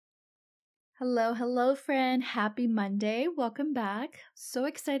Hello, hello, friend. Happy Monday. Welcome back. So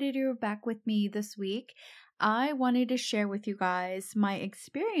excited you're back with me this week. I wanted to share with you guys my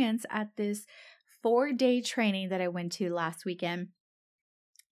experience at this 4-day training that I went to last weekend.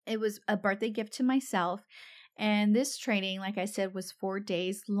 It was a birthday gift to myself. And this training, like I said, was 4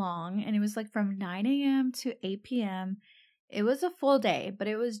 days long. And it was like from 9 a.m. to 8 p.m. It was a full day, but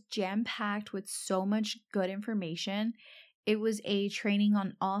it was jam-packed with so much good information. It was a training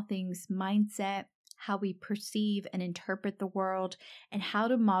on all things mindset, how we perceive and interpret the world, and how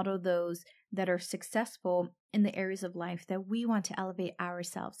to model those that are successful in the areas of life that we want to elevate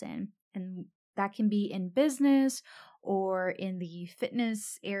ourselves in. And that can be in business or in the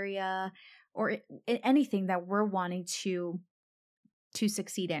fitness area or in anything that we're wanting to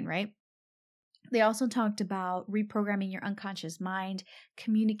succeed in, right? They also talked about reprogramming your unconscious mind,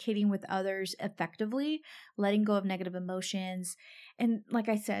 communicating with others effectively, letting go of negative emotions, and like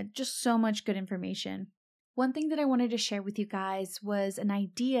I said, just so much good information. One thing that I wanted to share with you guys was an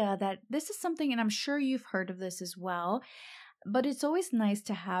idea that this is something, and I'm sure you've heard of this as well, but it's always nice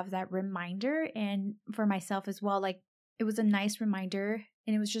to have that reminder. And for myself as well, like it was a nice reminder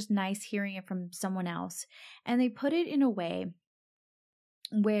and it was just nice hearing it from someone else. And they put it in a way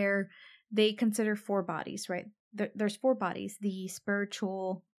where they consider 4 bodies, right? There's 4 bodies: the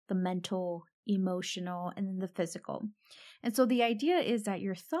spiritual, the mental, emotional, and then the physical. And so the idea is that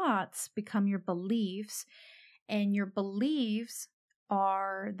your thoughts become your beliefs, and your beliefs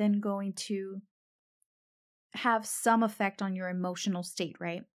are then going to have some effect on your emotional state,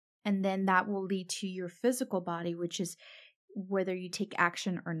 right? And then that will lead to your physical body, which is whether you take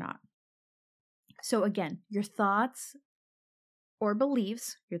action or not. So again, your thoughts or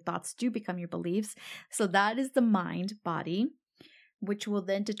beliefs, your thoughts do become your beliefs. So that is the mind body, which will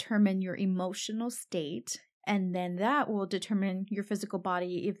then determine your emotional state. And then that will determine your physical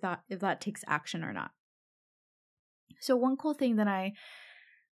body if that takes action or not. So one cool thing that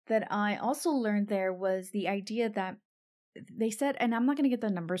I also learned there was the idea that they said, and I'm not going to get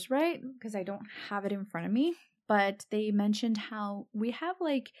the numbers right because I don't have it in front of me, but they mentioned how we have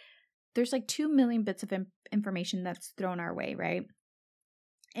there's 2 million bits of information that's thrown our way, right?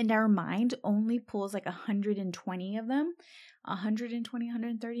 And our mind only pulls 120 of them, 120,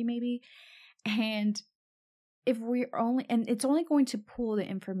 130 maybe. And it's only going to pull the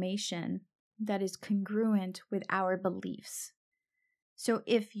information that is congruent with our beliefs. So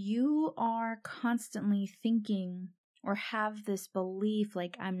if you are constantly thinking or have this belief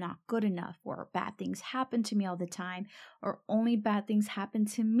like I'm not good enough, or bad things happen to me all the time, or only bad things happen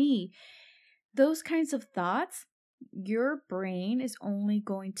to me, those kinds of thoughts, your brain is only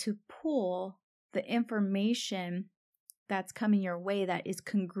going to pull the information that's coming your way that is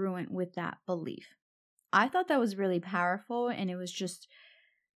congruent with that belief. I thought that was really powerful, and it was just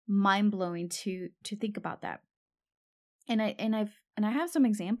mind-blowing to think about that. And I have some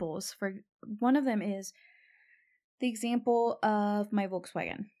examples. For one of them is the example of my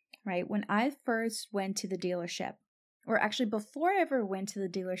Volkswagen, right? When I first went to the dealership, or actually before I ever went to the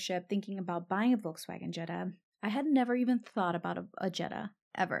dealership thinking about buying a Volkswagen Jetta, I had never even thought about a Jetta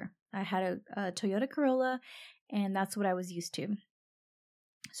ever. I had a Toyota Corolla, and that's what I was used to.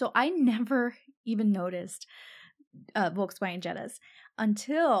 So I never even noticed Volkswagen Jettas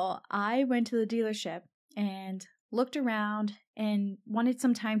until I went to the dealership and looked around and wanted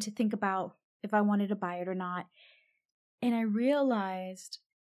some time to think about if I wanted to buy it or not. And I realized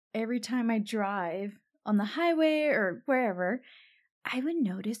every time I drive on the highway or wherever, I would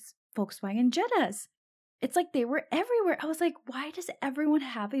notice Volkswagen Jettas. It's like they were everywhere. I was like, why does everyone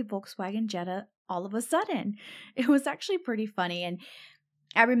have a Volkswagen Jetta all of a sudden? It was actually pretty funny. And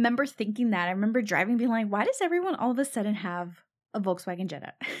I remember thinking that. I remember driving being like, why does everyone all of a sudden have a Volkswagen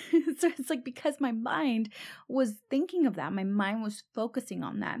Jetta? So it's because my mind was thinking of that. My mind was focusing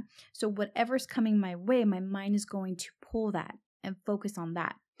on that. So whatever's coming my way, my mind is going to pull that and focus on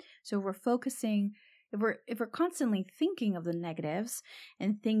that. So if we're constantly thinking of the negatives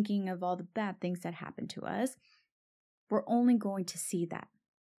and thinking of all the bad things that happen to us, we're only going to see that.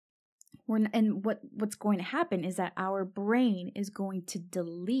 What's going to happen is that our brain is going to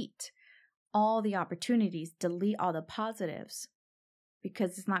delete all the opportunities, delete all the positives,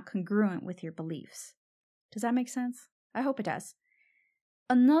 because it's not congruent with your beliefs. Does that make sense? I hope it does.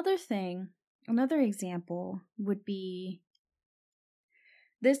 Another example would be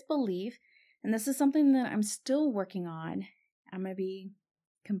this belief, and this is something that I'm still working on. I'm going to be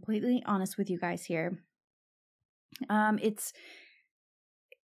completely honest with you guys here.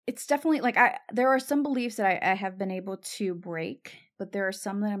 It's definitely there are some beliefs that I have been able to break, but there are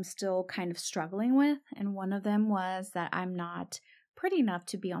some that I'm still kind of struggling with. And one of them was that I'm not pretty enough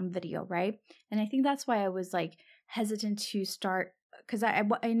to be on video, right? And I think that's why I was like hesitant to start, because I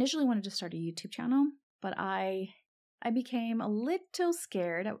initially wanted to start a YouTube channel, but I became a little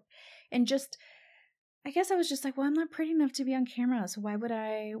scared, and just, I guess I was just like, well, I'm not pretty enough to be on camera, so why would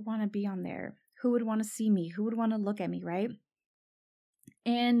I want to be on there? Who would want to see me? Who would want to look at me, right?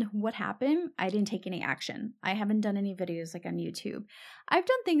 And what happened? I didn't take any action. I haven't done any videos like on YouTube. I've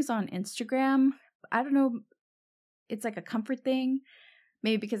done things on Instagram. I don't know. It's like a comfort thing.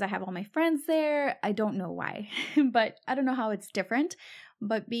 Maybe because I have all my friends there. I don't know why, but I don't know how it's different.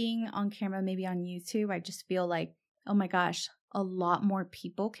 But being on camera, maybe on YouTube, I just feel like, oh my gosh, a lot more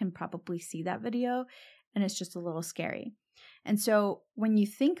people can probably see that video, and it's just a little scary. And so when you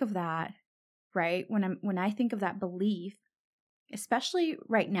think of that, right, when I think of that belief, especially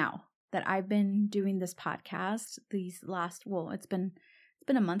right now that I've been doing this podcast these last, it's been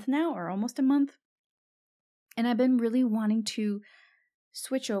a month now, or almost a month, and I've been really wanting to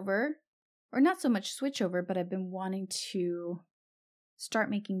switch over, or not so much switch over, but I've been wanting to start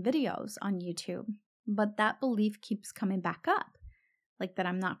making videos on YouTube. But that belief keeps coming back up, like that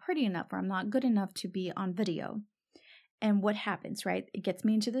I'm not pretty enough or I'm not good enough to be on video. And what happens, right? It gets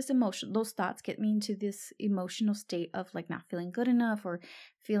me into this emotion. Those thoughts get me into this emotional state of like not feeling good enough, or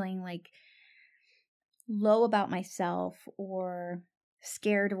feeling like low about myself, or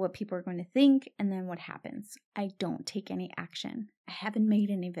scared of what people are going to think. And then what happens? I don't take any action. I haven't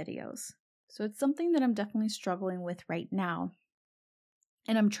made any videos. So it's something that I'm definitely struggling with right now.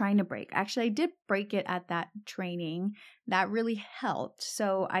 And I'm trying to break. Actually, I did break it at that training. That really helped.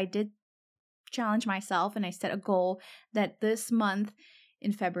 So I did challenge myself, and I set a goal that this month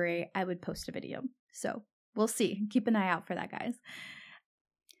in February I would post a video. So we'll see. Keep an eye out for that, guys.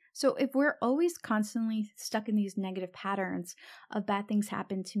 So if we're always constantly stuck in these negative patterns of bad things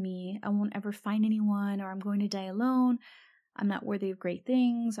happen to me, I won't ever find anyone, or I'm going to die alone, I'm not worthy of great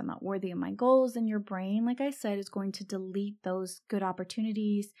things, I'm not worthy of my goals, then your brain, like I said, is going to delete those good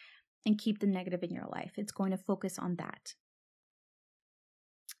opportunities and keep the negative in your life. It's going to focus on that.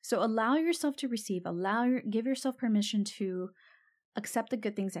 So allow yourself to receive, give yourself permission to accept the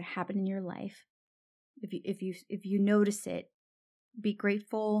good things that happen in your life. If you notice it, be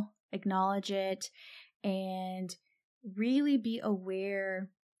grateful, acknowledge it, and really be aware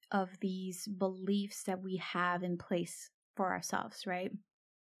of these beliefs that we have in place for ourselves, right?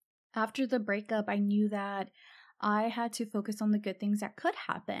 After the breakup, I knew that I had to focus on the good things that could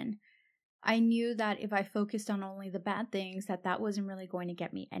happen. I knew that if I focused on only the bad things, that wasn't really going to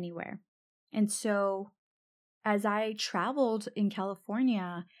get me anywhere. And so as I traveled in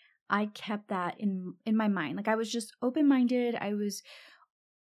California, I kept that in my mind. Like I was just open-minded. I was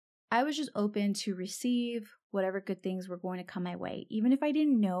just open to receive whatever good things were going to come my way. Even if I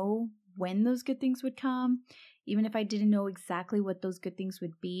didn't know when those good things would come, even if I didn't know exactly what those good things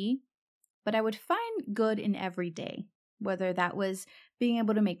would be, but I would find good in every day. Whether that was being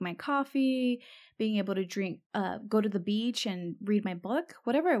able to make my coffee, being able to drink, go to the beach and read my book,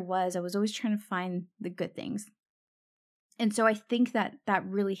 whatever it was, I was always trying to find the good things. And so I think that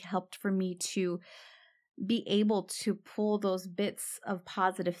really helped for me to be able to pull those bits of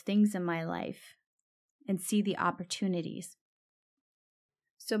positive things in my life and see the opportunities.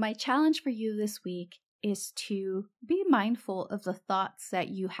 So my challenge for you this week is to be mindful of the thoughts that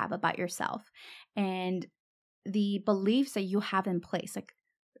you have about yourself and the beliefs that you have in place. Like,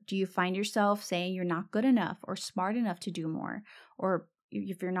 do you find yourself saying you're not good enough or smart enough to do more? Or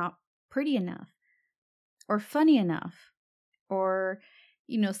if you're not pretty enough or funny enough or,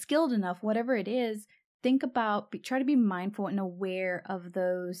 skilled enough, whatever it is, try to be mindful and aware of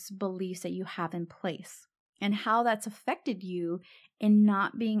those beliefs that you have in place and how that's affected you in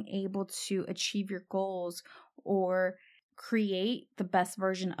not being able to achieve your goals or create the best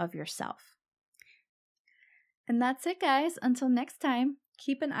version of yourself. And that's it, guys. Until next time,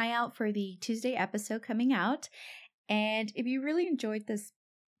 keep an eye out for the Tuesday episode coming out. And if you really enjoyed this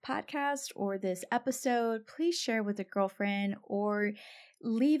podcast or this episode, please share with a girlfriend or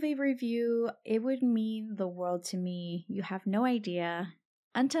leave a review. It would mean the world to me. You have no idea.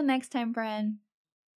 Until next time, friend.